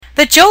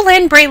The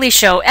JoLynn Braley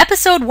Show,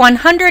 episode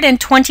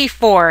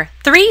 124,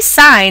 3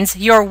 Signs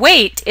Your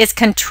Weight is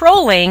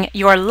Controlling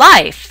Your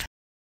Life.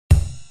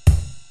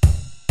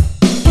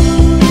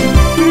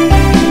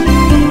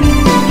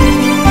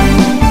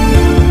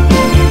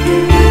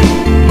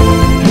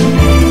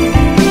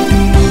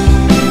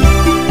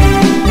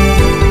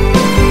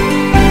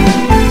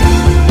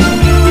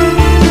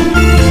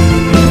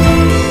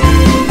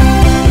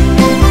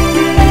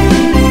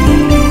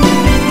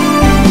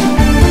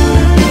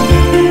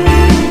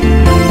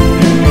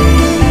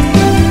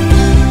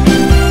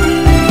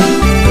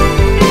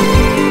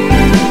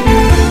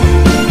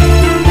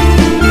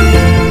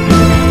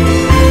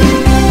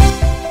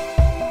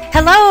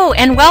 Hello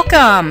and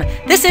welcome.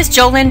 This is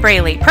JoLynn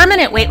Braley,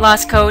 permanent weight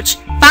loss coach,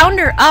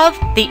 founder of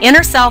the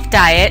Inner Self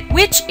Diet,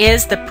 which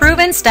is the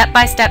proven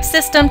step-by-step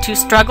system to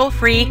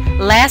struggle-free,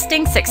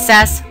 lasting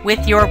success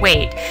with your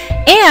weight.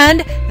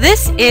 And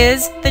this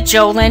is the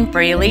JoLynn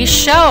Braley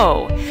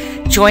Show.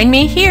 Join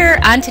me here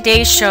on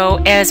today's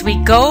show as we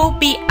go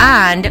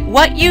beyond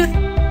what you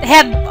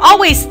have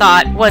always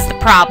thought was the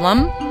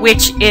problem,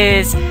 which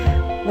is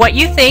what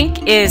you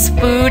think is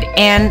food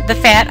and the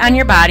fat on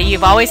your body.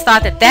 You've always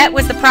thought that that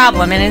was the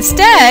problem, and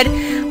instead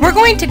we're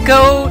going to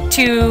go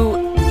to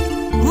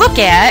look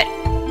at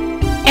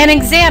and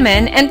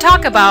examine and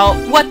talk about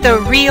what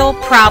the real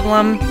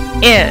problem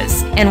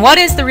is. And what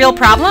is the real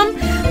problem?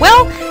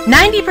 Well,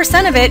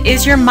 90% of it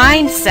is your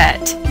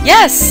mindset.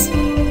 Yes,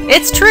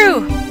 it's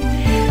true.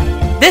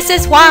 This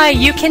is why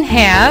you can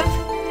have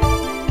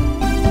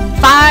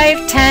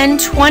 5, 10,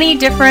 20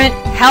 different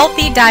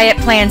healthy diet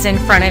plans in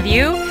front of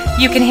you.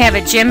 You can have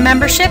a gym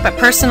membership, a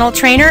personal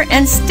trainer,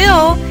 and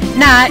still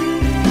not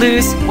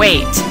lose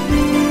weight.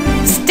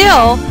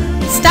 Still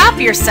stop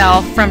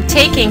yourself from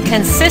taking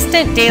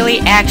consistent daily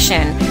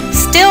action.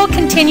 Still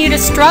continue to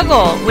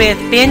struggle with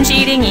binge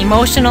eating,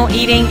 emotional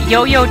eating,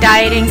 yo-yo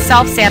dieting,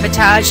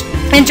 self-sabotage,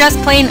 and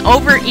just plain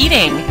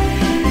overeating.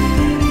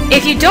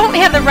 If you don't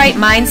have the right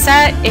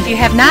mindset, if you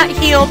have not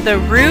healed the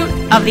root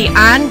of the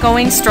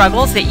ongoing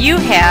struggles that you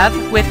have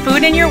with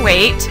food and your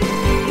weight,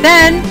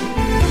 then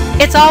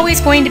it's always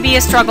going to be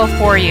a struggle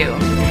for you.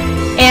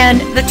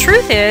 And the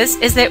truth is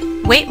that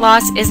weight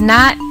loss is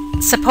not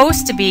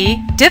supposed to be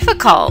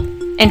difficult.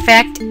 In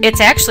fact, it's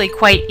actually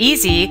quite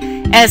easy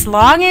as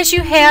long as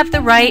you have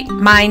the right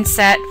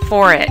mindset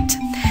for it.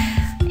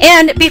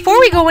 And before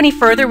we go any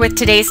further with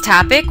today's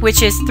topic,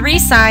 which is 3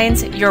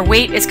 signs your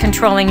weight is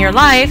controlling your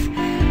life,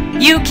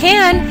 you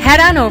can head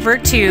on over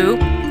to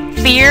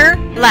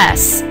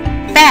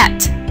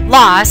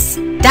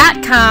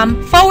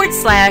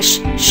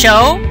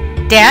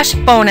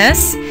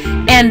fearlessfatloss.com/show-bonus,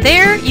 and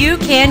there you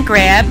can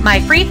grab my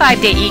free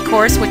 5-day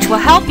e-course, which will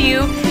help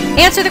you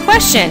answer the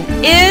question,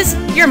 is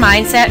your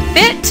mindset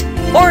fit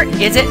or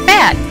is it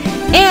fat?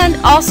 And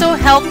also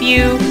help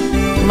you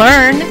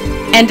learn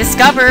and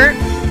discover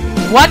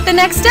what the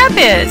next step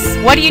is.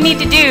 What do you need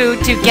to do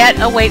to get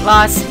a weight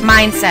loss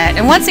mindset?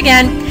 And once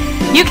again,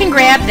 you can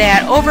grab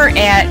that over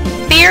at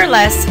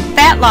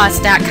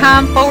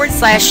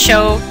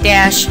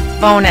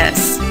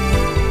fearlessfatloss.com/show-bonus.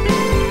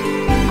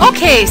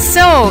 Okay,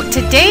 so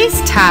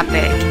today's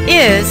topic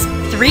is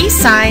 3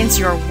 signs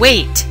your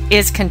weight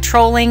is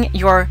controlling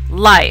your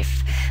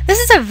life. This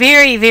is a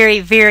very, very,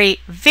 very,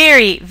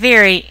 very,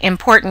 very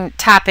important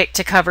topic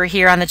to cover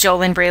here on the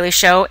JoLynn Braley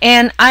Show,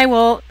 and I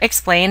will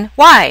explain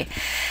why.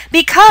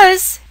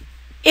 Because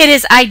it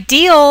is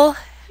ideal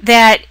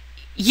that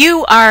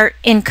you are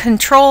in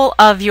control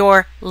of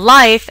your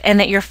life and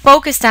that you're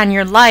focused on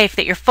your life,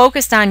 that you're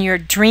focused on your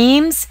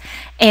dreams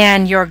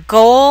and your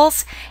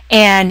goals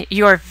and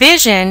your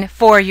vision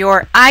for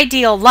your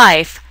ideal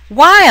life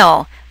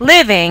while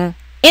living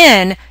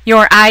in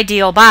your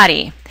ideal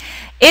body.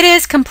 It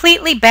is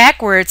completely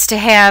backwards to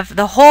have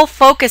the whole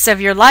focus of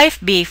your life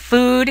be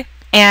food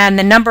and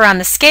the number on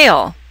the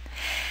scale.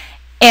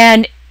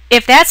 And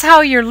if that's how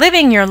you're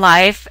living your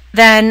life,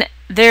 then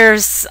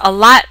there's a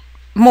lot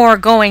more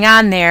going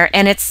on there,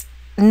 and it's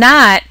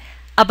not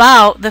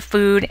about the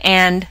food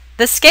and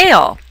the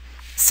scale.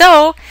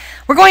 So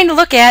we're going to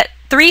look at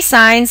 3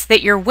 signs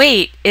that your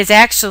weight is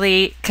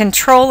actually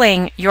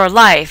controlling your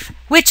life,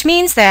 which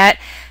means that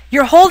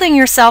you're holding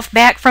yourself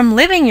back from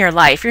living your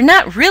life. You're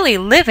not really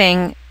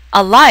living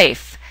a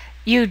life.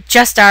 You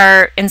just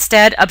are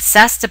instead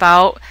obsessed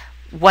about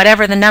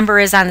whatever the number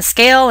is on the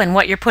scale and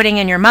what you're putting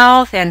in your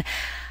mouth and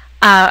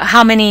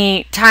how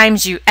many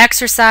times you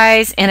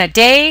exercise in a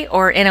day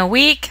or in a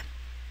week,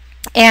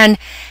 and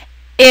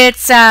it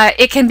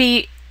can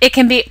be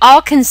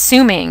all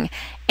consuming,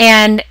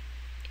 and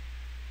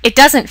it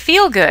doesn't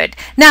feel good.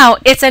 Now,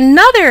 it's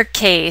another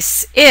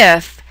case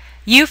if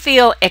you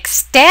feel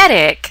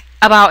ecstatic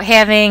about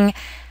having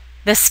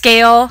the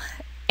scale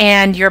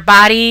and your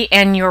body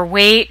and your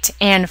weight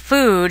and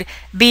food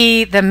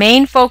be the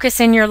main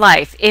focus in your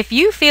life. If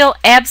you feel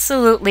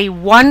absolutely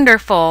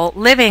wonderful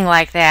living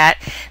like that,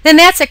 then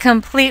that's a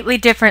completely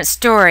different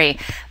story.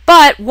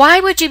 But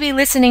why would you be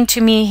listening to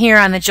me here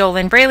on the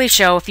JoLynn Braley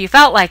Show if you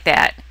felt like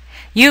that?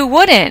 You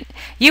wouldn't.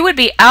 You would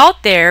be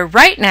out there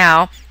right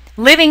now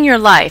living your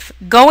life,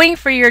 going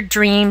for your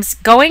dreams,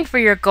 going for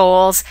your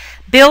goals,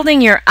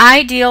 building your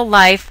ideal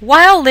life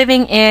while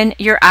living in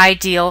your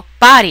ideal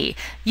body.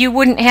 You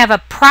wouldn't have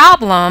a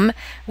problem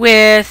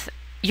with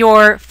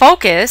your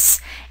focus,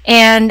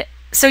 and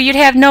so you'd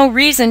have no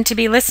reason to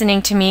be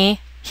listening to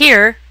me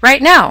here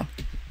right now.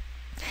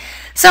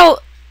 So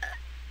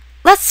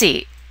let's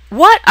see.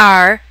 What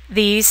are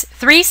these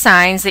 3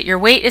 signs that your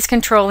weight is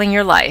controlling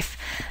your life?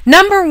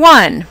 Number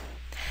 1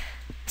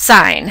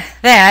 sign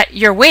that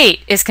your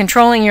weight is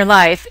controlling your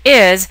life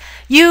is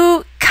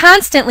you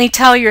constantly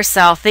tell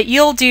yourself that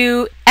you'll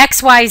do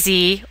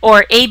XYZ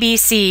or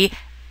ABC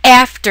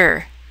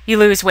after you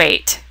lose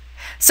weight.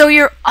 So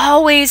you're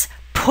always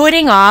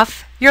putting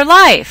off your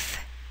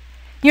life.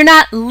 You're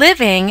not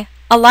living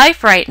a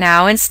life right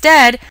now.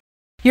 Instead,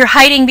 you're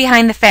hiding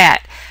behind the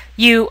fat.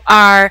 You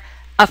are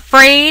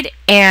afraid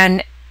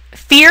and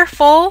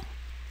fearful.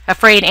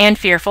 Afraid and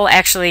fearful,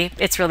 actually,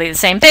 it's really the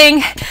same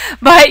thing.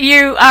 But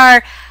you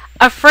are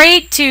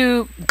afraid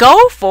to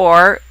go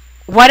for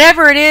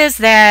whatever it is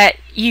that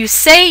you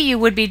say you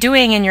would be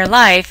doing in your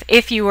life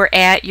if you were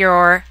at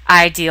your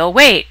ideal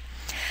weight.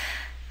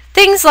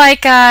 Things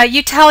like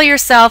you tell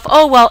yourself,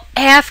 oh, well,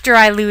 after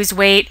I lose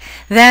weight,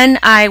 then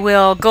I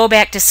will go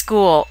back to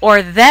school,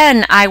 or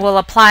then I will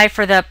apply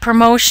for the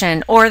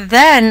promotion, or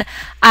then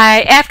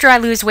after I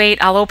lose weight,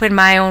 I'll open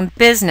my own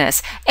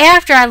business.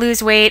 After I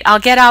lose weight, I'll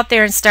get out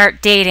there and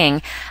start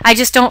dating. I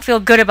just don't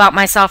feel good about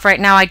myself right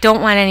now. I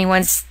don't want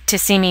anyone to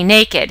see me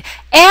naked.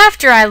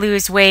 After I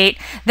lose weight,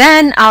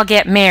 then I'll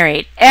get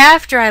married.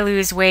 After I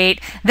lose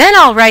weight, then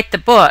I'll write the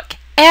book.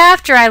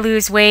 After I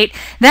lose weight,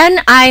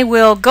 then I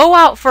will go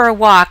out for a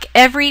walk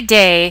every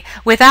day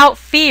without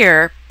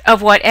fear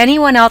of what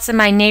anyone else in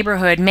my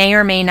neighborhood may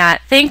or may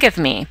not think of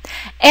me.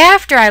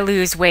 After I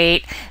lose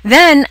weight,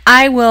 then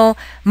I will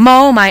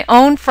mow my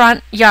own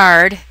front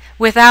yard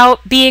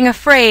without being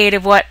afraid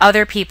of what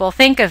other people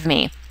think of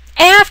me.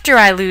 After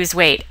I lose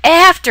weight,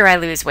 after I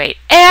lose weight,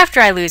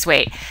 after I lose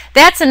weight.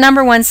 That's the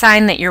number 1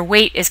 sign that your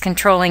weight is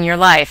controlling your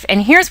life.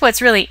 And here's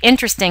what's really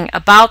interesting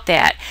about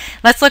that.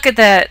 Let's look at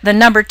the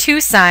number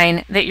 2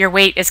 sign that your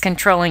weight is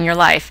controlling your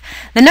life.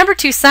 The number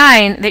 2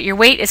 sign that your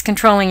weight is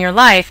controlling your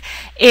life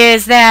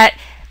is that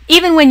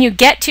even when you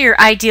get to your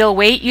ideal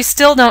weight, you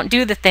still don't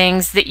do the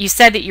things that you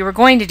said that you were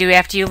going to do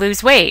after you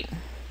lose weight.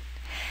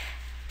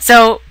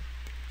 So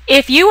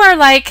if you are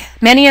like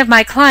many of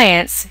my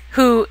clients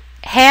who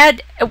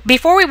had,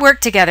 before we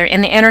worked together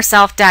in the Inner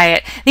Self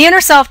Diet, the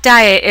Inner Self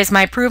Diet is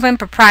my proven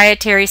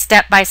proprietary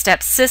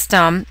step-by-step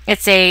system.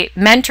 It's a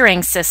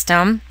mentoring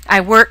system.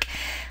 I work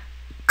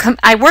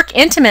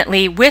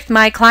intimately with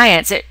my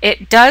clients.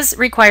 It does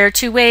require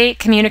 2-way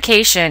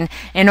communication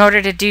in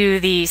order to do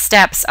the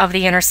steps of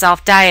the Inner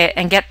Self Diet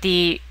and get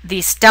the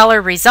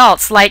stellar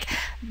results, like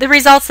the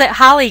results that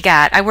Holly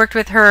got. I worked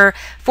with her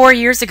 4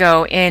 years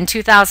ago in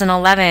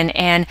 2011,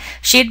 and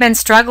she had been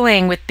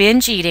struggling with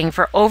binge eating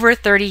for over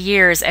 30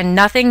 years, and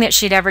nothing that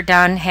she'd ever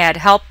done had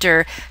helped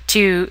her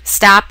to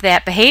stop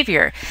that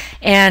behavior.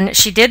 And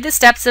she did the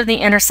steps of the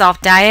Inner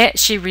Self Diet.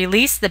 She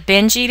released the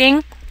binge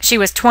eating. She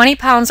was 20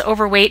 pounds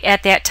overweight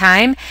at that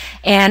time,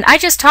 and I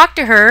just talked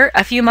to her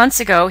a few months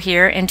ago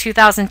here in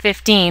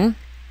 2015,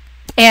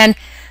 and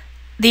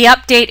the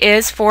update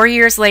is 4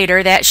 years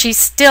later that she's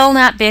still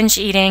not binge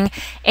eating,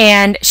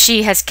 and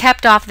she has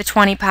kept off the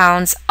 20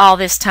 pounds all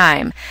this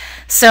time.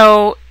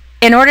 So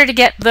in order to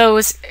get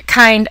those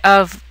kind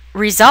of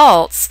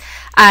results,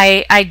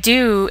 I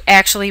do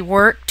actually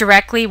work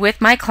directly with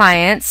my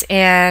clients,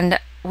 and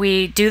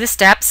we do the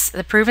steps,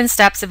 the proven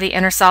steps of the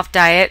Inner Self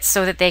Diet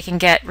so that they can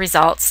get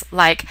results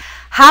like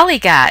Holly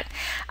got.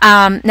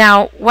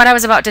 Now, what I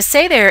was about to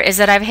say there is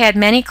that I've had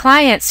many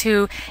clients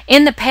who,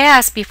 in the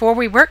past, before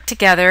we worked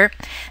together,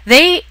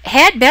 they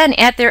had been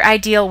at their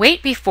ideal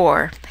weight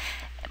before,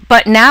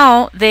 but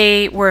now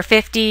they were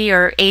 50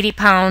 or 80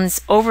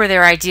 pounds over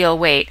their ideal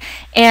weight.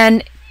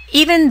 And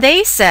even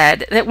they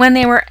said that when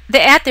they were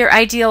at their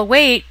ideal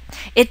weight,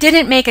 it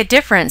didn't make a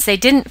difference. They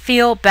didn't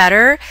feel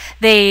better.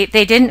 They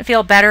didn't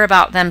feel better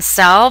about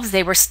themselves.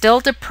 They were still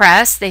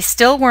depressed. They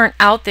still weren't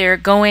out there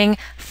going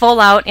full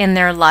out in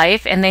their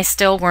life, and they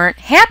still weren't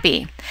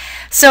happy.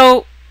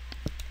 So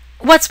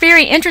what's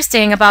very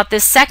interesting about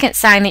this second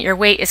sign that your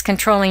weight is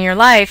controlling your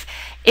life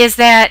is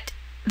that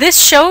this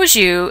shows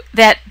you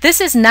that this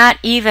is not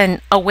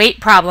even a weight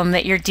problem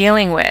that you're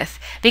dealing with,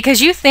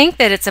 because you think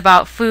that it's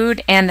about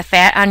food and the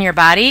fat on your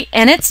body,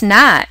 and it's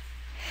not.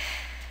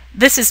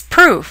 This is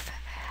proof.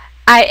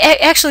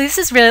 Actually, this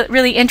is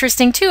really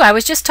interesting too. I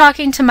was just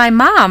talking to my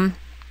mom,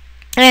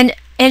 and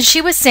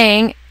she was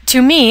saying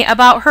to me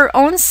about her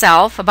own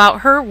self,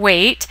 about her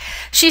weight.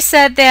 She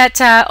said that,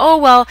 oh,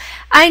 well,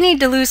 I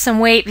need to lose some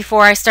weight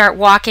before I start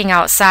walking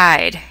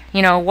outside,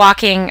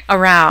 walking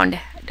around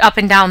up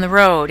and down the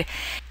road.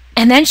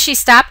 And then she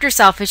stopped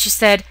herself and she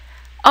said,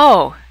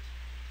 oh,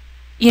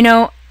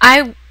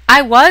 I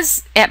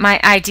was at my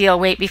ideal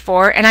weight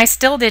before, and I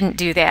still didn't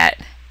do that.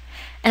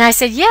 And I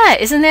said, yeah,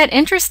 isn't that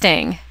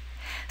interesting?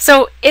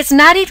 So it's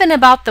not even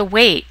about the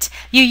weight.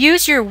 You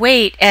use your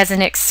weight as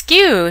an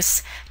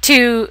excuse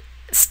to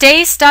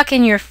stay stuck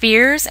in your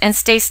fears and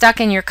stay stuck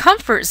in your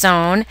comfort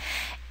zone,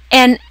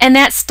 and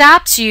that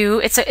stops you.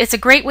 It's a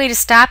great way to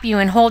stop you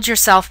and hold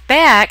yourself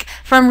back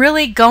from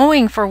really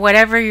going for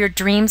whatever your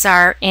dreams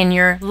are in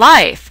your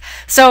life.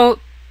 So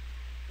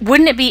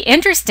wouldn't it be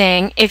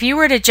interesting if you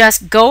were to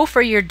just go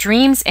for your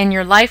dreams in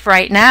your life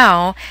right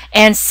now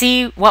and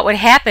see what would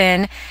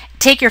happen?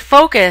 Take your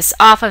focus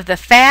off of the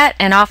fat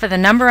and off of the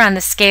number on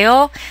the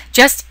scale.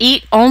 Just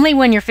eat only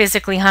when you're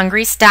physically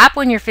hungry. Stop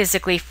when you're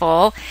physically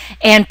full.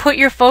 And put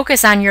your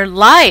focus on your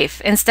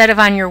life instead of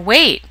on your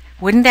weight.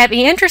 Wouldn't that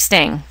be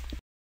interesting?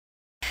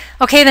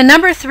 Okay, the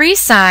number 3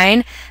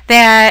 sign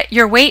that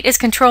your weight is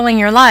controlling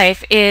your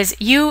life is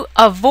you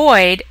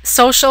avoid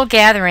social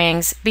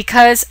gatherings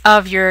because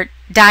of your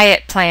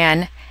diet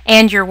plan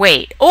and your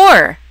weight.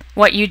 Or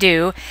what you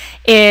do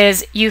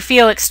is you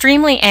feel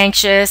extremely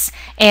anxious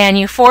and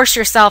you force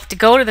yourself to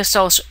go to the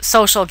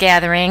social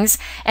gatherings,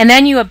 and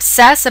then you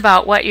obsess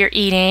about what you're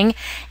eating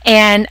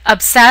and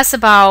obsess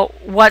about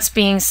what's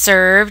being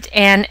served,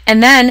 and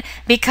then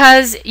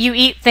because you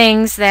eat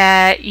things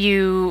that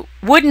you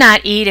would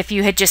not eat if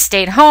you had just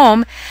stayed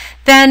home,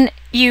 then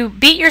you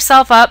beat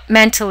yourself up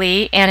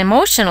mentally and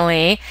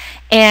emotionally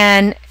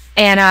and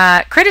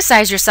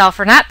criticize yourself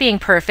for not being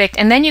perfect,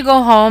 and then you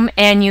go home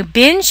and you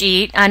binge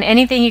eat on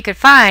anything you could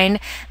find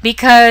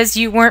because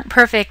you weren't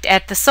perfect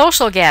at the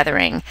social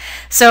gathering.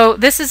 So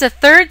this is a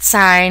third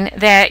sign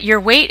that your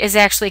weight is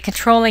actually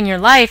controlling your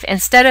life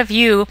instead of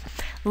you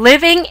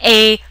living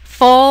a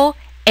full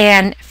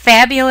and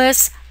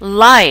fabulous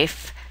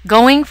life,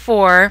 going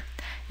for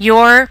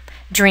your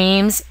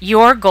dreams,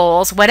 your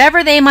goals,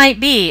 whatever they might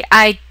be.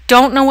 I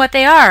don't know what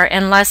they are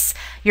unless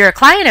you're a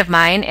client of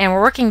mine and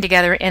we're working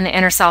together in the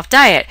Inner Self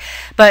Diet.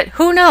 But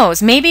who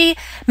knows? Maybe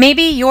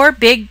your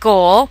big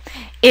goal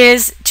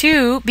is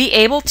to be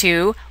able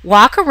to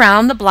walk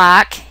around the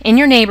block in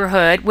your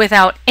neighborhood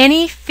without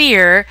any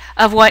fear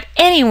of what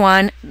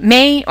anyone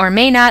may or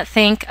may not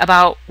think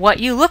about what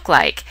you look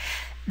like.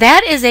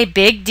 That is a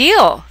big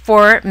deal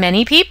for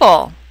many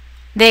people.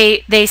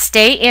 They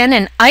stay in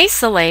and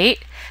isolate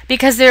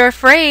because they're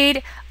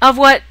afraid of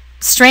what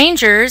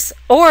strangers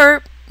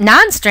or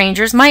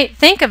non-strangers might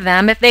think of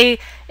them if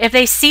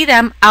they see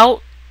them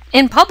out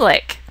in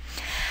public.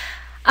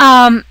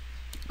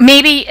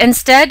 Maybe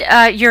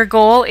instead your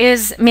goal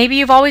is, maybe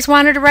you've always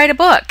wanted to write a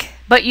book,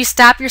 but you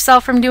stop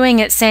yourself from doing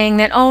it saying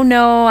that, oh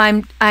no,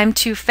 I'm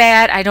too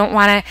fat, I don't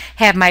want to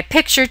have my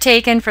picture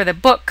taken for the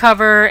book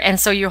cover,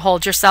 and so you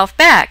hold yourself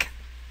back.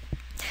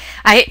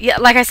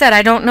 Like I said,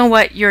 I don't know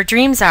what your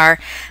dreams are,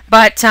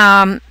 but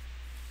the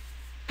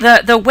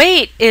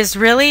weight is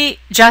really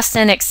just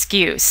an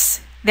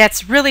excuse.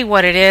 That's really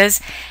what it is.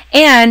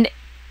 And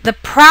the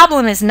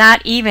problem is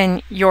not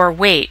even your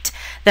weight.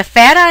 The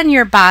fat on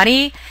your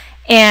body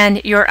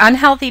and your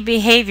unhealthy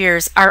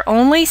behaviors are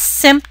only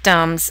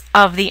symptoms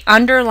of the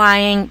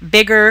underlying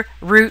bigger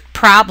root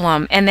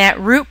problem. And that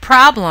root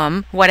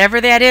problem,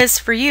 whatever that is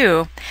for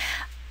you,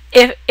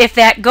 if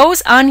that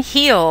goes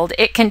unhealed,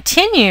 it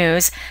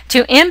continues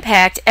to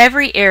impact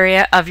every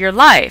area of your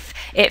life.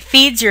 It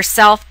feeds your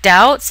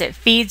self-doubts, it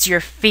feeds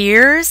your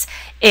fears,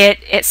 it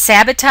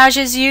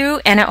sabotages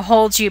you, and it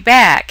holds you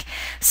back.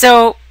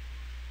 So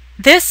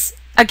this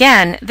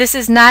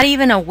is not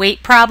even a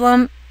weight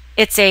problem.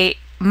 It's a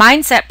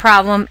mindset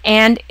problem,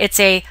 and it's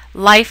a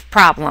life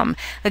problem.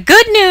 The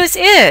good news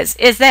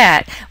is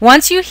that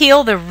once you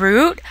heal the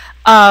root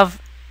of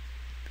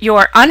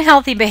your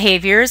unhealthy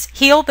behaviors,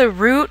 heal the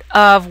root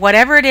of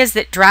whatever it is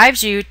that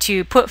drives you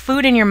to put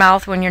food in your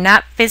mouth when you're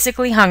not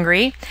physically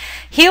hungry,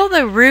 heal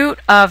the root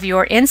of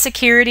your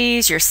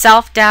insecurities, your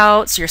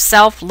self-doubts, your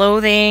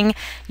self-loathing,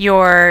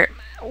 your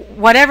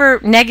whatever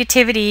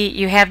negativity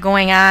you have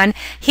going on,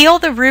 heal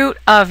the root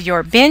of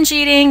your binge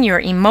eating, your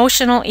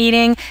emotional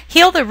eating,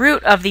 heal the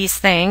root of these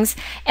things,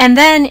 and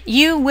then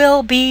you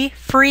will be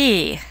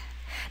free.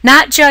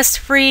 Not just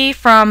free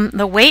from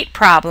the weight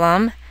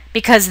problem,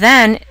 because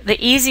then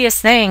the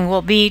easiest thing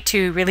will be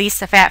to release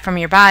the fat from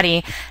your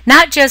body.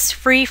 Not just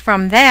free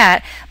from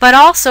that, but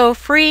also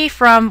free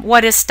from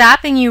what is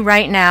stopping you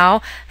right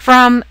now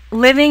from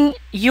living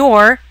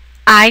your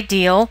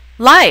ideal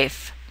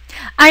life.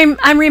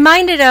 I'm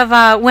reminded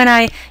of when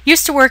I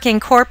used to work in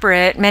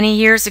corporate many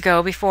years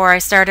ago before I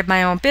started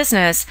my own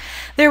business.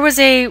 There was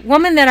a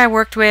woman that I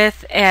worked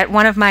with at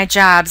one of my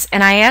jobs,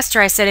 and I asked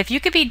her, I said, if you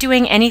could be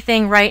doing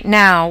anything right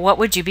now, what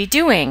would you be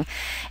doing?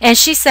 And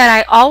she said,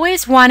 I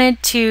always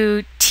wanted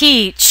to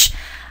teach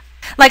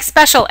like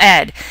special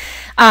ed.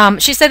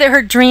 She said that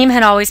her dream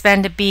had always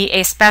been to be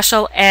a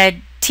special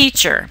ed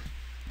teacher.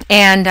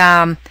 And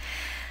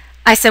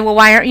I said, well,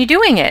 why aren't you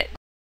doing it?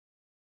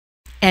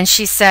 And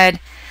she said,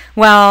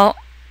 well,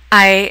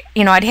 I'd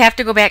have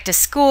to go back to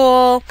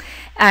school.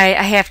 I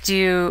have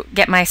to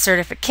get my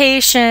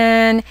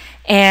certification,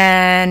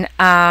 and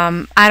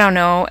I don't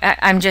know.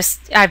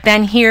 I've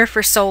been here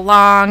for so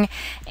long,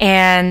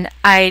 and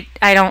I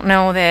don't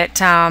know that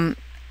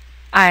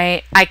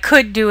I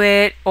could do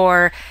it,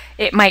 or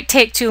it might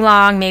take too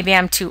long. Maybe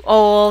I'm too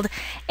old,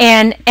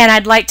 and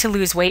I'd like to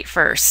lose weight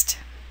first.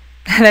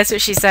 That's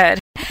what she said.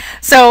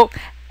 So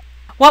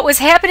what was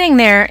happening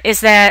there is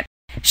that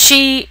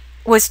she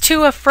was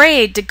too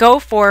afraid to go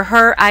for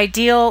her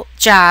ideal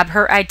job,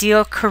 her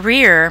ideal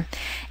career,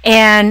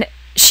 and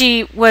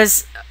she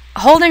was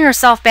holding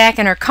herself back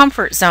in her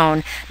comfort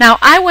zone. Now,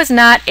 I was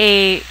not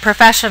a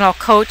professional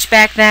coach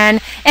back then,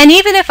 and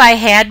even if I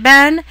had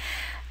been,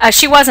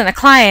 she wasn't a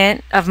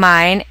client of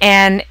mine,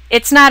 and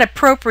it's not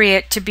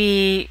appropriate to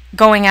be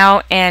going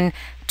out and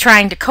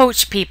trying to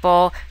coach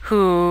people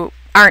who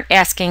aren't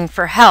asking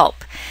for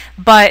help.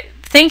 But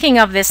thinking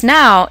of this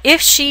now, if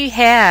she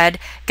had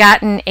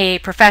gotten a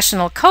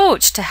professional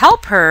coach to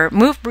help her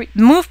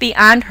move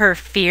beyond her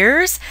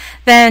fears,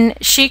 then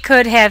she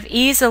could have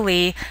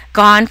easily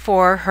gone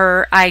for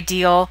her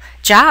ideal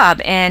job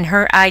and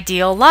her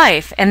ideal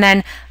life. And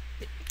then,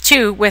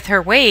 too, with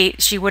her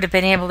weight, she would have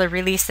been able to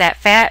release that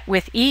fat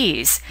with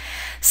ease.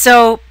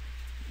 So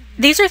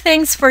these are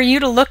things for you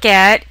to look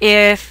at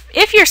if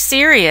you're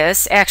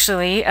serious,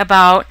 actually,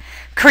 about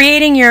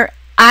creating your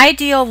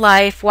ideal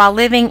life while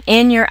living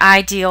in your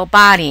ideal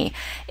body.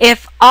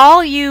 If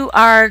all you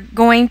are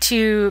going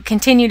to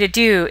continue to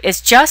do is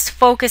just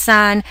focus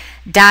on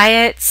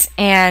diets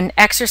and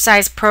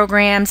exercise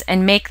programs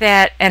and make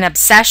that an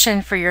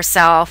obsession for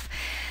yourself,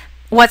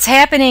 what's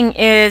happening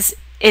is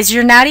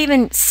you're not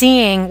even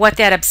seeing what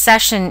that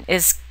obsession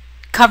is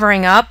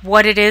covering up,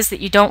 what it is that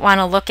you don't want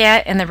to look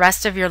at in the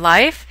rest of your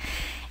life.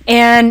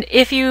 And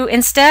if you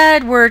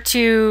instead were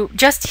to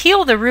just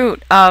heal the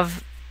root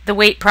of the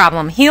weight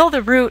problem, heal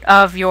the root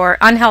of your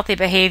unhealthy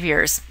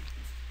behaviors,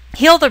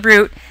 heal the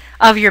root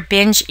of your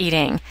binge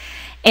eating,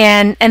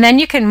 and then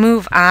you can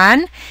move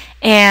on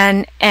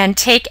and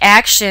take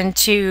action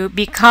to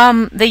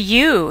become the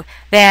you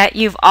that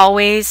you've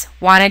always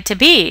wanted to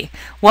be.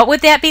 What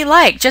would that be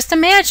like? Just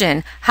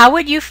imagine, how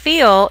would you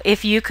feel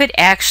if you could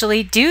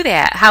actually do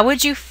that? How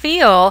would you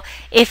feel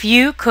if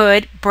you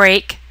could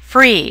break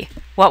free?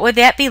 What would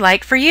that be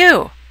like for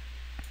you?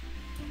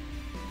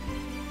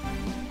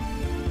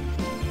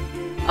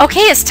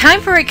 Okay, it's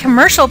time for a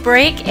commercial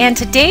break, and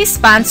today's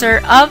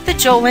sponsor of the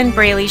JoLynn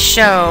Braley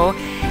Show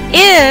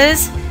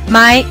is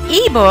my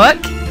ebook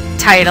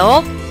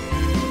titled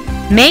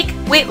Make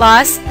Weight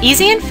Loss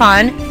Easy and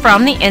Fun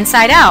from the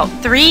Inside Out.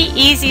 3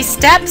 Easy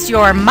Steps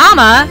Your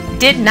Mama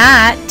Did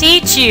Not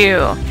Teach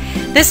You.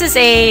 This is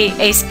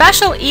a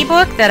special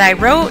ebook that I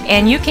wrote,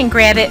 and you can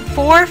grab it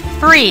for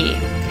free.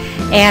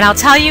 And I'll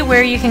tell you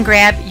where you can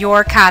grab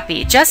your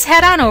copy. Just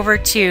head on over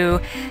to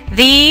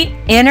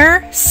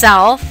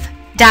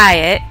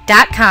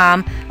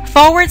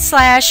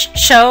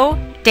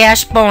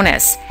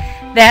theinnerselfdiet.com/show-bonus.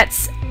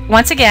 That's,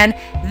 once again,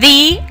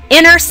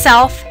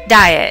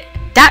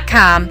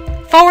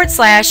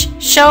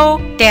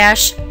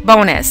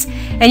 theinnerselfdiet.com/show-bonus.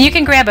 And you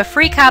can grab a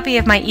free copy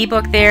of my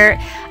ebook there.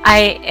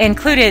 I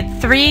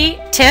included 3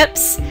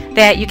 tips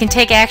that you can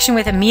take action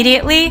with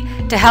immediately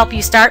to help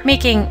you start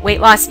making weight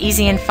loss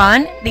easy and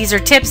fun. These are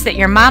tips that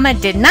your mama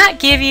did not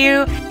give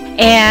you,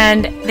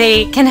 and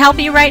they can help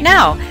you right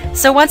now.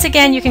 So once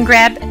again, you can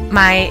grab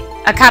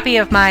a copy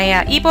of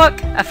my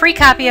ebook, a free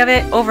copy of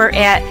it, over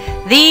at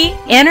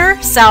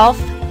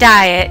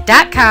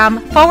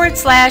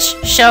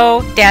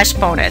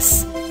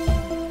theinnerselfdiet.com/show-bonus.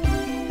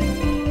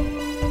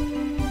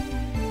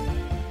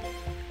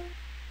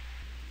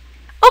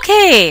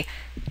 Okay,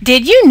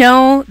 did you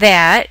know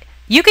that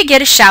you could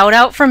get a shout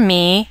out from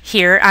me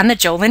here on the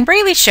JoLynn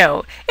Braley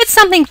Show? It's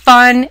something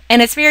fun,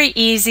 and it's very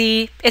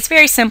easy. It's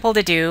very simple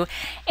to do.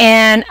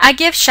 And I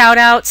give shout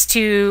outs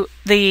to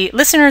the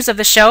listeners of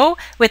the show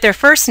with their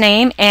first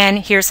name, and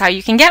here's how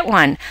you can get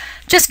one.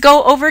 Just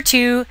go over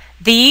to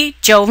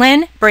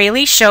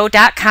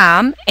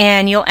thejolynnbraleyshow.com,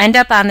 and you'll end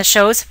up on the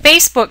show's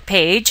Facebook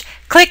page.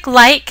 Click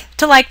like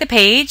to like the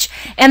page,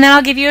 and then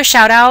I'll give you a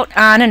shout out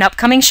on an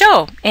upcoming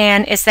show.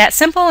 And it's that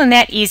simple and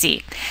that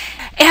easy.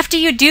 After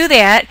you do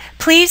that,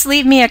 please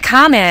leave me a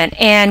comment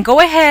and go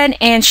ahead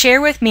and share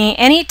with me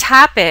any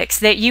topics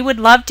that you would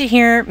love to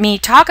hear me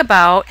talk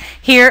about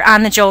here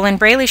on the JoLynn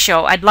Braley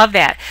Show. I'd love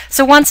that.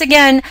 So once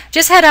again,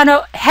 just head on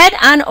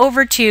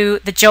over to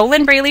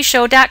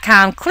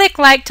thejolynnbraleyshow.com, click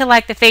like to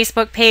like the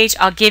Facebook page.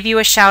 I'll give you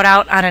a shout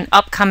out on an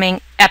upcoming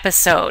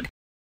episode.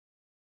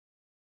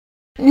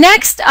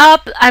 Next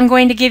up, I'm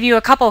going to give you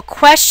a couple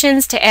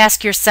questions to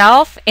ask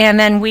yourself, and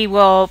then we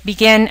will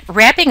begin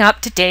wrapping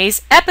up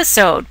today's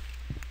episode.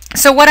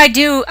 So what I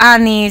do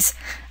on these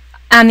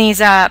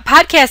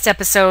podcast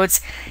episodes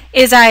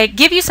is I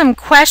give you some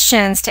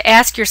questions to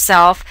ask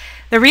yourself.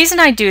 The reason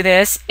I do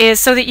this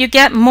is so that you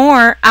get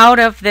more out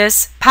of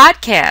this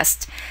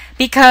podcast,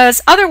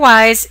 because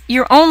otherwise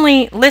you're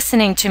only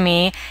listening to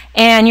me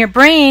and your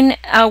brain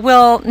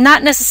will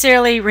not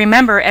necessarily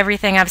remember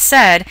everything I've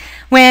said,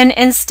 when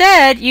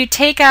instead you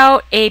take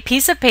out a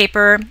piece of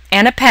paper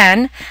and a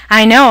pen.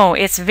 I know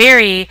it's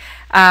very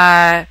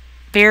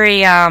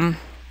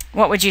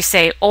what would you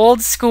say,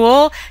 old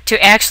school,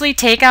 to actually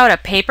take out a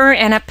paper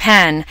and a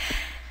pen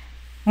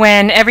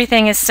when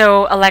everything is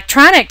so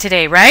electronic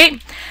today,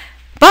 right?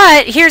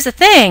 But here's the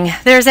thing,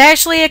 there's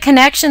actually a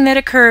connection that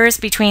occurs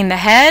between the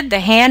head,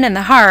 the hand, and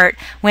the heart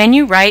when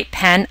you write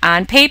pen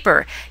on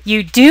paper.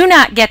 You do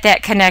not get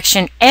that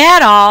connection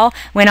at all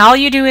when all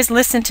you do is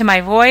listen to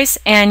my voice,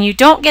 and you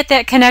don't get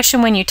that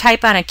connection when you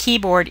type on a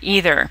keyboard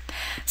either.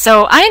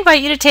 So I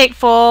invite you to take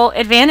full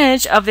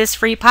advantage of this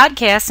free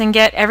podcast and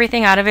get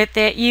everything out of it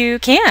that you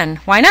can.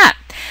 Why not?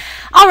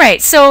 All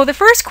right, so the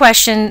first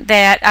question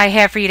that I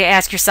have for you to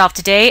ask yourself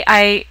today,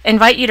 I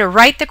invite you to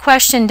write the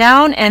question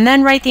down and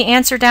then write the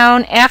answer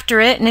down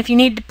after it. And if you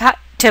need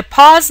to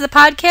pause the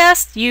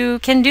podcast, you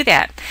can do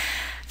that.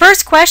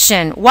 First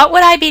question, what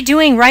would I be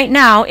doing right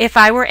now if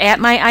I were at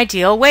my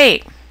ideal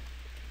weight?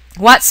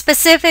 What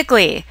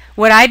specifically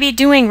would I be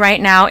doing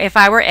right now if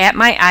I were at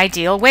my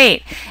ideal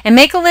weight? And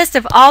make a list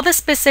of all the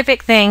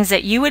specific things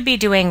that you would be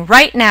doing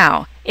right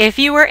now if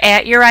you were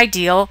at your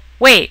ideal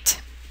weight.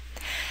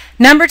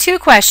 Number 2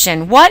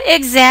 question, what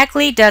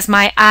exactly does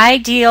my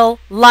ideal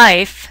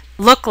life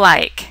look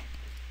like?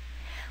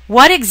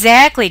 What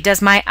exactly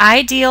does my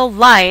ideal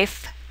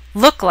life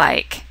look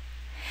like?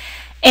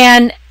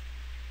 And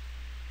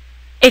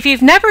if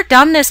you've never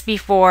done this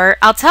before,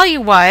 I'll tell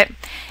you what,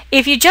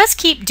 if you just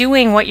keep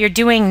doing what you're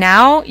doing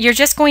now, you're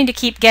just going to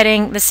keep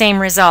getting the same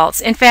results.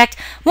 In fact,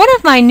 one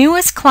of my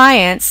newest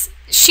clients,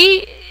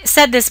 she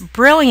said this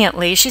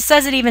brilliantly. She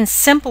says it even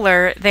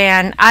simpler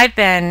than I've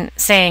been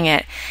saying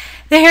it.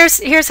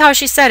 Here's how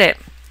she said it.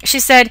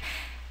 She said,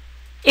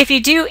 if you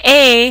do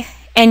A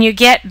and you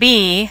get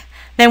B,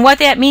 then what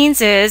that means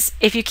is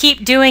if you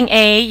keep doing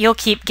A, you'll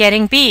keep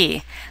getting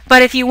B.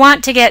 But if you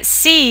want to get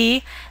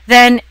C,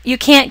 then you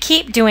can't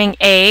keep doing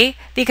A,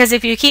 because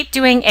if you keep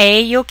doing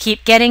A, you'll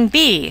keep getting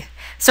B.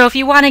 So if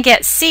you want to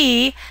get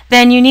C,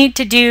 then you need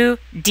to do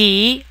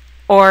D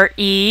or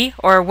E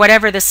or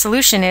whatever the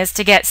solution is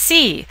to get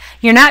C.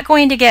 You're not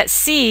going to get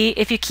C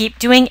if you keep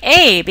doing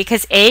A,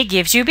 because A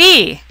gives you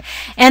B.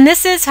 And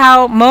this is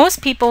how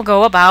most people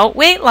go about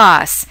weight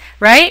loss,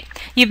 right?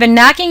 You've been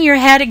knocking your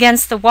head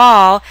against the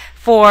wall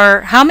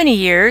for how many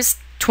years?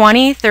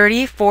 20,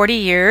 30, 40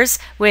 years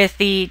with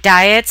the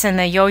diets and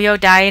the yo-yo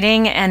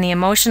dieting and the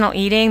emotional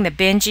eating, the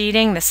binge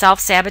eating, the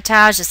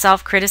self-sabotage, the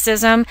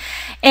self-criticism,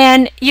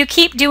 and you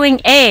keep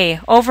doing A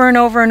over and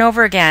over and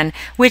over again,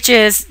 which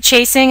is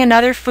chasing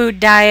another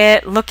food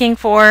diet, looking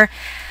for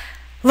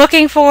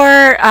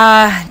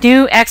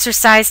new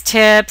exercise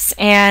tips,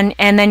 and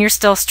then you're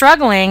still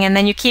struggling, and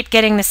then you keep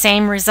getting the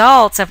same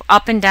results of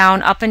up and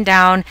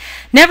down,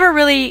 never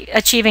really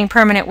achieving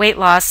permanent weight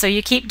loss, so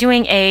you keep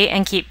doing A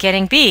and keep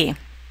getting B.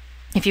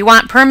 If you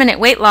want permanent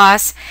weight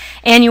loss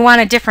and you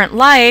want a different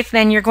life,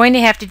 then you're going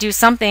to have to do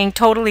something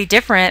totally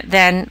different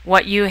than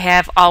what you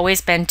have always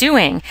been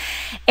doing.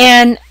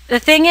 And the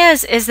thing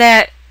is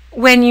that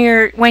when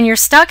you're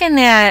stuck in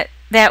that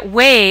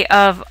way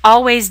of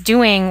always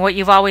doing what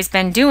you've always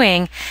been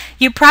doing,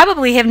 you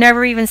probably have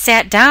never even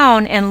sat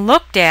down and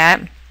looked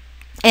at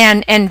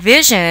and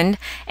envisioned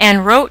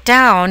and wrote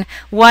down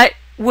what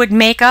would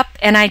make up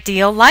an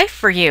ideal life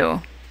for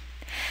you.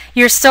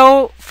 You're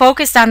so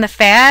focused on the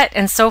fat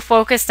and so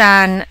focused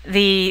on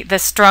the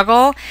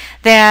struggle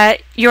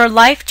that your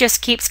life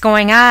just keeps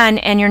going on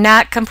and you're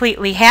not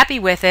completely happy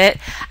with it.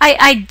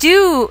 I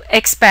do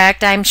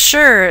expect, I'm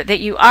sure, that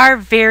you are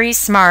very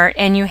smart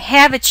and you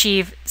have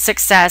achieved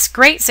success,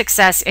 great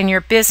success in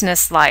your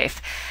business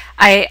life.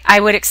 I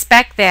would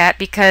expect that,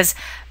 because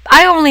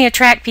I only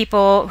attract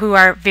people who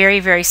are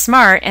very, very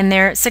smart and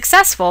they're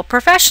successful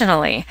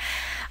professionally.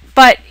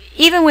 But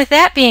even with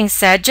that being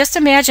said, just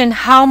imagine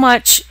how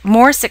much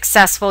more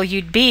successful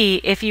you'd be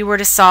if you were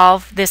to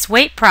solve this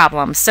weight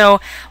problem.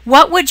 So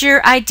what would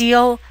your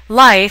ideal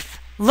life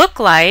look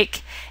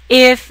like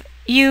if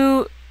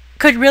you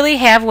could really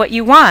have what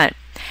you want?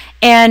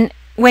 And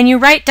when you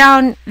write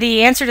down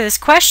the answer to this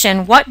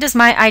question, what does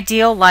my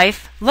ideal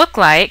life look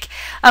like?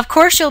 Of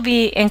course, you'll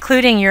be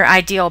including your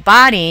ideal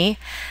body,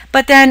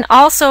 but then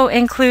also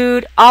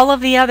include all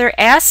of the other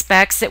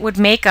aspects that would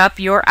make up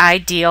your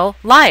ideal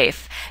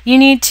life. You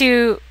need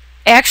to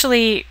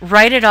actually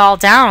write it all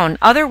down.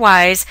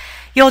 Otherwise,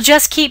 you'll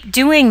just keep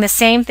doing the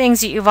same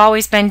things that you've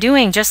always been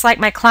doing. Just like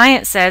my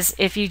client says,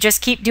 if you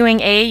just keep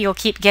doing A, you'll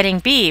keep getting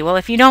B. Well,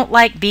 if you don't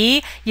like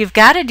B, you've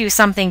got to do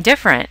something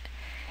different.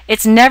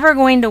 It's never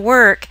going to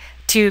work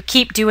to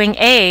keep doing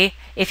A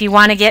if you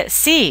want to get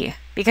C,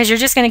 because you're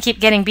just going to keep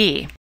getting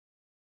B.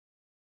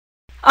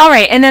 All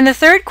right, and then the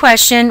third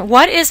question,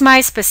 what is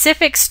my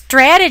specific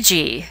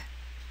strategy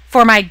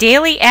for my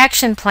daily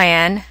action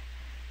plan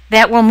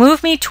that will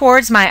move me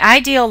towards my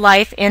ideal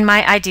life in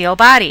my ideal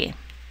body?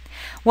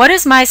 What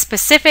is my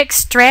specific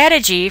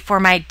strategy for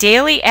my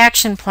daily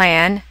action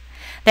plan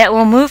that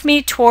will move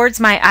me towards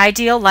my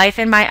ideal life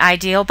in my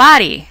ideal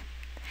body?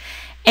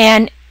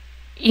 And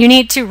you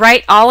need to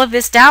write all of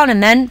this down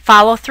and then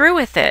follow through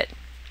with it.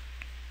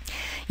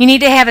 You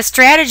need to have a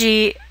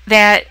strategy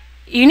that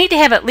you need to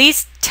have at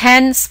least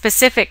 10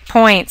 specific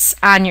points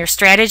on your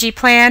strategy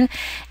plan.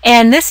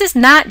 And this is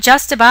not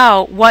just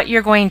about what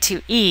you're going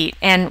to eat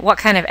and what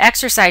kind of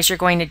exercise you're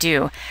going to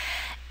do.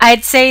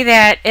 I'd say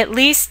that at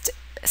least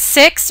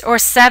 6 or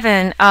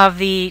 7 of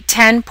the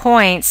 10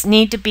 points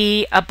need to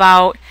be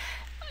about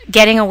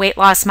getting a weight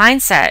loss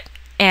mindset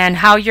and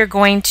how you're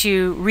going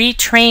to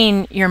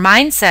retrain your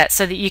mindset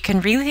so that you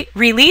can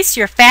release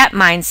your fat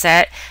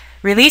mindset,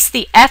 release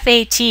the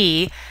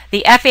FAT.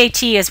 The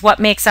FAT is what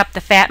makes up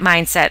the fat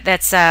mindset.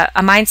 That's a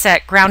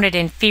mindset grounded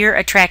in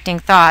fear-attracting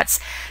thoughts.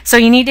 So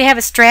you need to have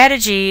a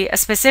strategy, a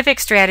specific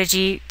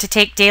strategy to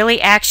take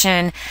daily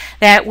action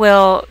that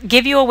will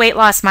give you a weight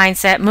loss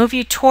mindset, move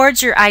you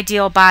towards your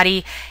ideal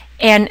body,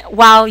 and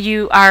while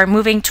you are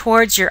moving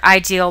towards your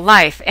ideal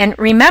life. And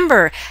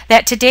remember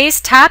that today's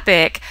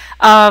topic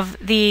of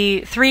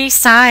the 3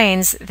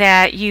 signs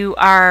that you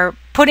are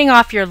putting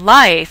off your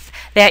life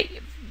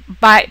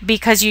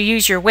because you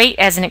use your weight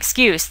as an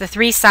excuse, the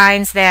 3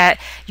 signs that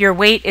your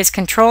weight is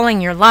controlling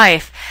your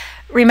life.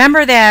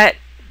 Remember that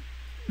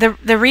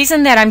the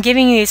reason that I'm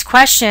giving you these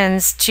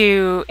questions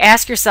to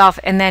ask yourself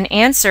and then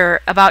answer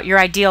about your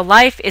ideal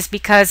life is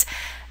because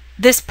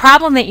this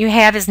problem that you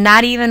have is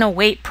not even a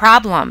weight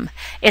problem.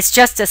 It's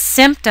just a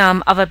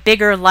symptom of a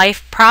bigger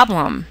life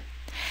problem.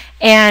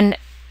 And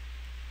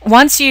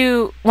once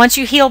you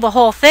heal the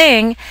whole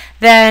thing,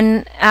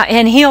 then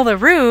and heal the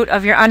root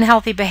of your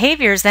unhealthy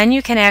behaviors, then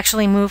you can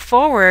actually move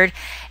forward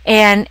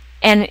and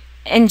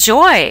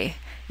enjoy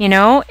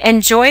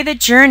the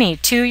journey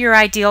to your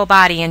ideal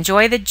body,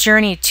 enjoy the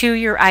journey to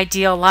your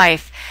ideal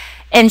life,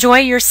 enjoy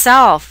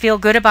yourself, feel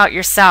good about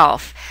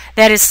yourself.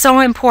 That is so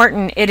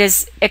important. It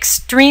is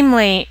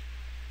extremely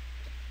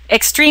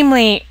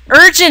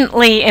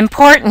urgently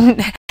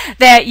important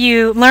that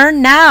you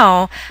learn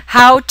now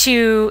how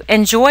to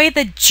enjoy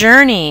the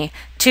journey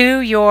to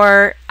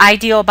your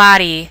ideal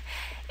body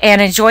and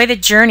enjoy the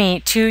journey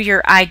to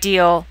your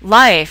ideal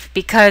life,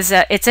 because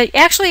it's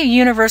actually a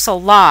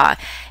universal law,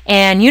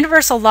 and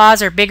universal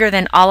laws are bigger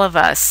than all of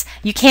us.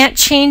 You can't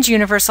change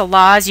universal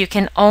laws, you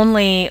can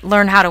only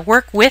learn how to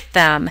work with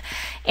them.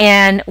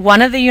 And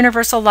one of the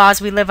universal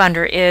laws we live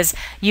under is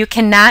you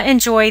cannot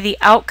enjoy the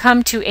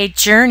outcome to a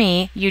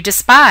journey you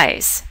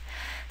despise.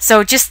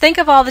 So just think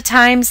of all the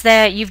times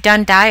that you've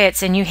done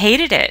diets and you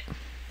hated it,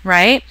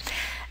 right?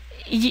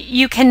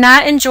 You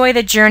cannot enjoy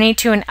the journey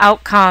to an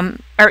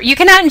outcome, or you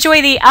cannot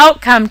enjoy the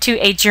outcome to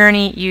a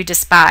journey you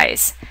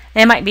despise.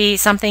 That might be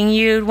something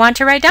you'd want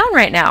to write down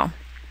right now.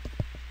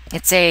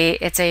 It's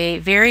a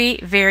very,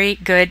 very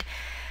good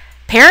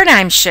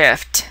paradigm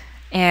shift,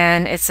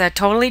 and it's a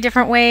totally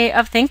different way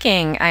of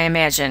thinking, I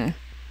imagine.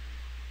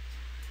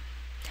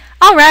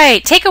 All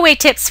right, takeaway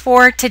tips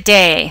for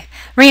today.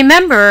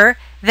 Remember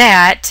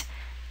that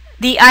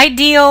the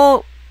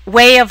ideal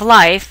way of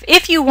life,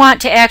 if you want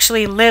to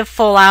actually live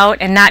full out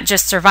and not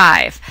just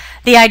survive,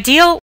 the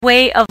ideal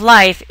way of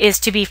life is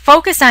to be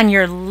focused on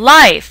your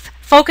life,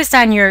 focused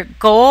on your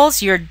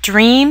goals, your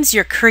dreams,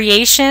 your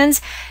creations,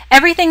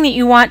 everything that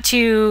you want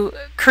to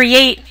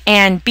create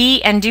and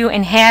be and do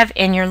and have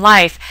in your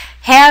life.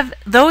 Have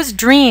those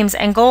dreams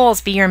and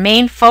goals be your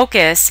main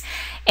focus,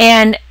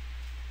 and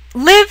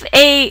live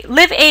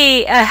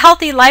a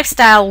healthy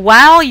lifestyle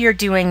while you're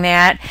doing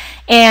that,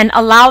 and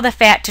allow the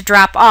fat to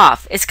drop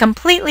off. It's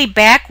completely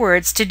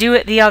backwards to do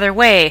it the other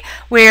way,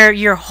 where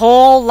your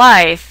whole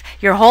life,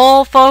 your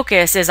whole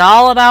focus is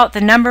all about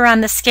the number on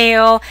the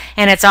scale,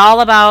 and it's all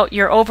about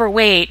your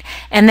overweight,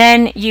 and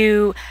then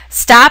you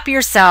stop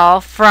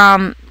yourself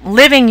from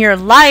living your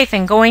life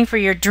and going for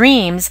your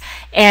dreams,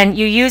 and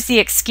you use the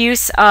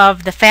excuse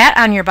of the fat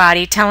on your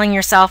body, telling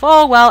yourself,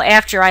 oh, well,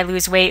 after I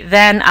lose weight,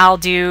 then I'll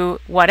do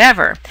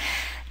whatever.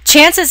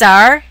 Chances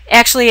are,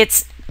 actually,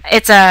 it's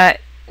a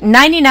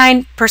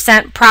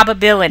 99%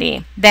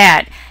 probability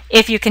that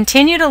if you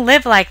continue to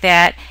live like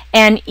that,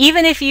 and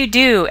even if you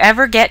do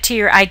ever get to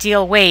your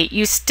ideal weight,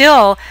 you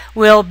still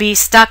will be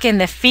stuck in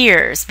the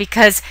fears,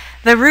 because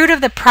the root of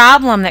the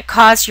problem that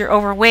caused your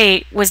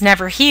overweight was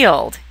never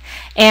healed.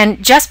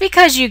 And just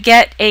because you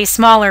get a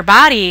smaller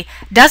body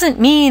doesn't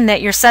mean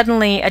that you're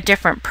suddenly a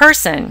different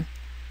person.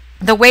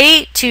 The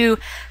way to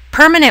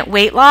permanent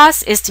weight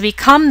loss is to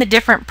become the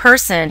different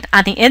person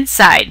on the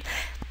inside.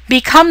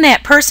 Become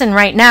that person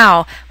right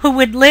now who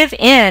would live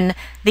in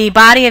the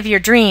body of your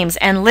dreams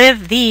and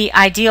live the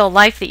ideal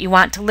life that you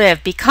want to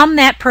live. Become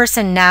that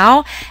person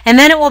now, and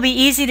then it will be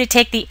easy to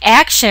take the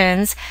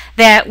actions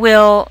that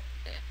will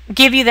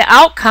give you the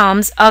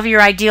outcomes of your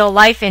ideal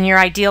life in your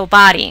ideal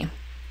body.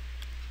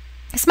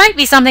 This might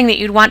be something that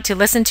you'd want to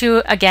listen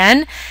to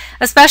again,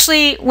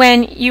 especially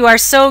when you are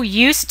so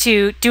used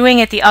to doing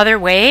it the other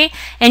way,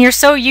 and you're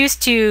so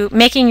used to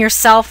making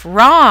yourself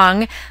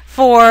wrong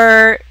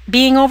for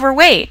being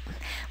overweight,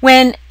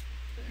 when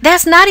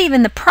that's not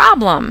even the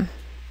problem.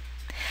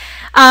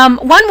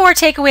 One more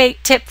takeaway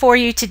tip for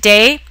you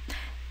today.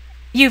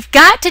 You've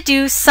got to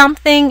do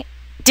something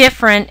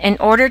different in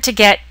order to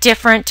get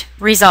different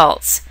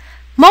results.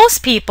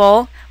 Most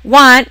people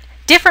want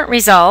different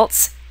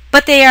results,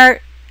 but they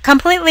are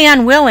completely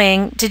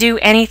unwilling to do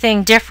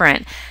anything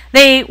different.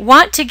 They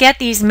want to get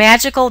these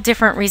magical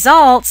different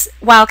results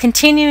while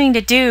continuing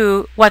to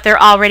do what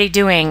they're already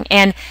doing,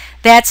 and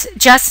that's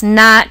just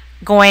not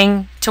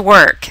going to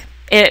work.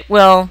 It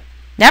will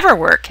never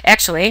work,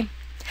 actually.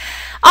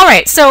 All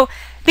right, so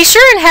be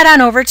sure and head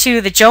on over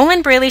to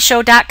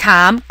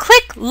thejoelynbrailleyshow.com.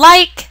 Click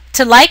like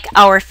to like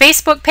our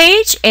Facebook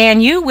page,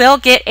 and you will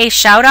get a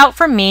shout out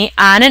from me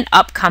on an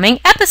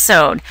upcoming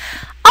episode.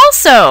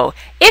 Also,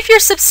 if you're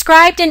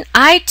subscribed in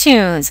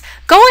iTunes,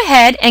 go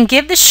ahead and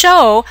give the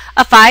show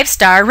a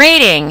 5-star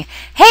rating.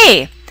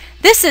 Hey,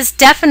 this is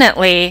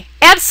definitely,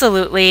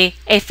 absolutely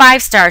a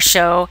 5-star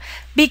show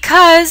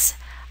because,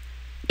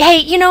 hey,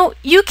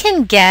 you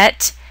can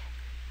get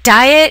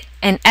diet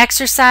and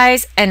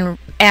exercise and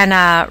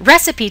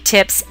recipe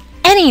tips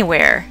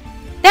anywhere.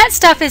 That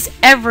stuff is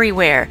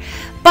everywhere.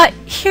 But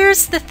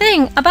here's the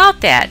thing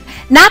about that.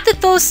 Not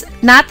that those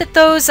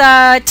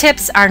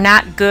tips are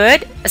not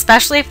good,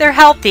 especially if they're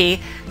healthy.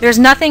 There's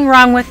nothing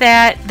wrong with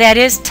that. That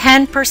is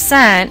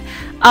 10%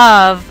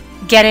 of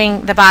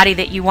getting the body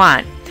that you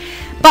want.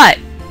 But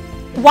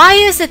why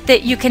is it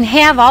that you can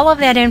have all of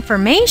that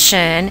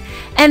information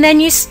and then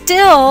you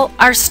still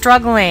are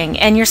struggling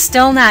and you're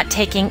still not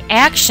taking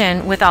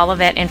action with all of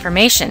that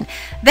information?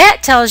 That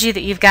tells you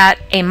that you've got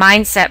a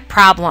mindset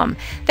problem.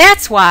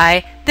 That's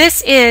why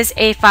this is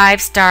a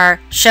 5-star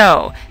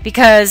show,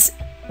 because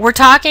we're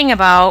talking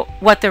about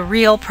what the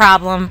real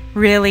problem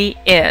really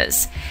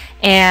is.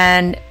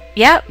 And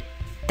yep,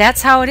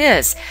 that's how it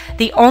is.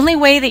 The only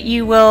way that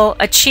you will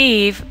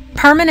achieve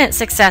permanent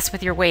success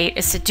with your weight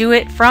is to do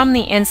it from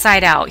the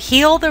inside out.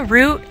 Heal the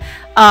root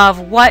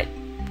of what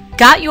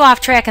got you off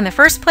track in the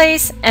first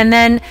place, and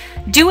then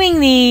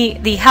doing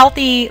the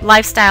healthy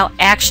lifestyle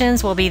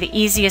actions will be the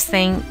easiest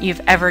thing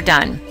you've ever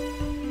done.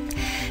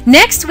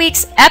 Next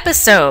week's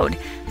episode,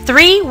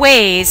 3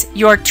 ways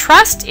your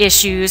trust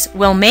issues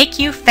will make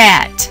you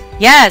fat.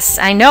 Yes,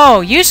 I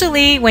know.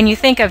 Usually when you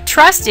think of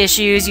trust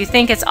issues, you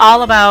think it's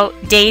all about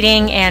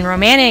dating and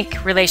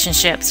romantic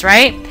relationships,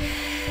 right?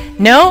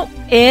 No,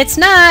 it's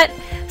not.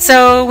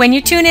 So when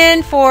you tune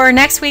in for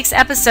next week's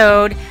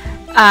episode,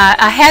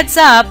 a heads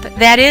up,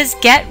 that is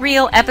Get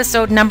Real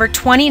episode number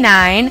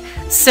 29.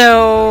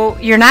 So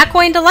you're not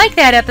going to like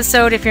that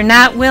episode if you're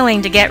not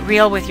willing to get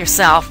real with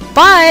yourself.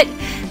 But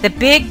the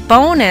big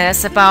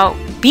bonus about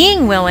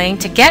being willing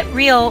to get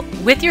real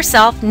with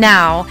yourself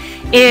now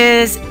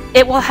is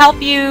it will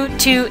help you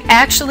to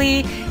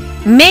actually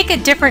make a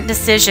different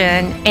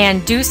decision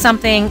and do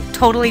something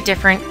totally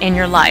different in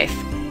your life,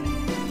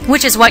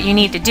 which is what you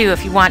need to do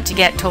if you want to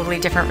get totally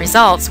different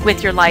results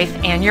with your life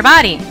and your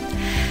body.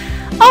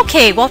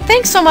 Okay, well,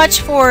 thanks so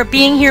much for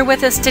being here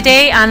with us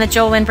today on the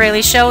JoLynn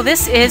Braley Show.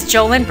 This is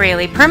JoLynn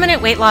Braley,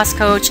 permanent weight loss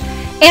coach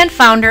and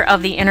founder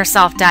of the Inner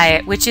Self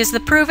Diet, which is the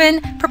proven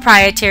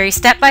proprietary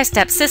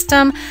step-by-step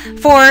system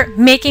for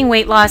making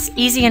weight loss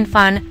easy and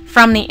fun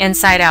from the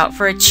inside out,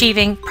 for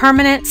achieving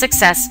permanent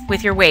success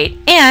with your weight.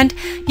 And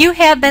you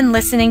have been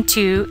listening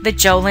to the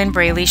JoLynn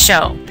Braley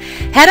Show.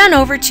 Head on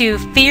over to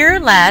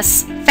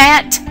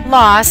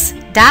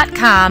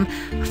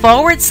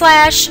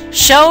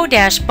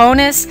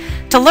fearlessfatloss.com/show-bonus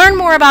to learn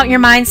more about your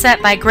mindset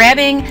by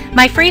grabbing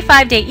my free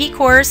 5-day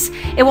e-course.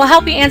 It will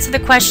help you answer the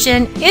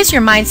question, is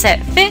your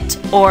mindset fit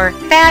or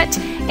fat?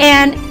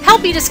 And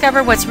help you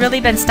discover what's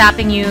really been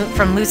stopping you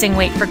from losing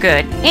weight for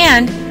good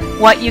and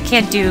what you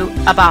can do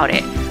about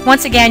it.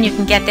 Once again, you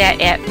can get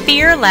that at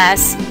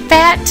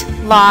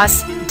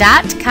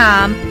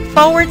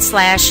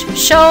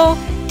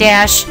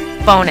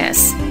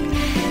fearlessfatloss.com/show-bonus.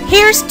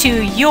 Here's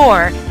to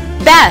your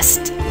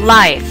best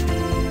life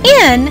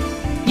in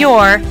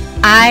your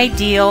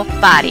ideal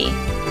body.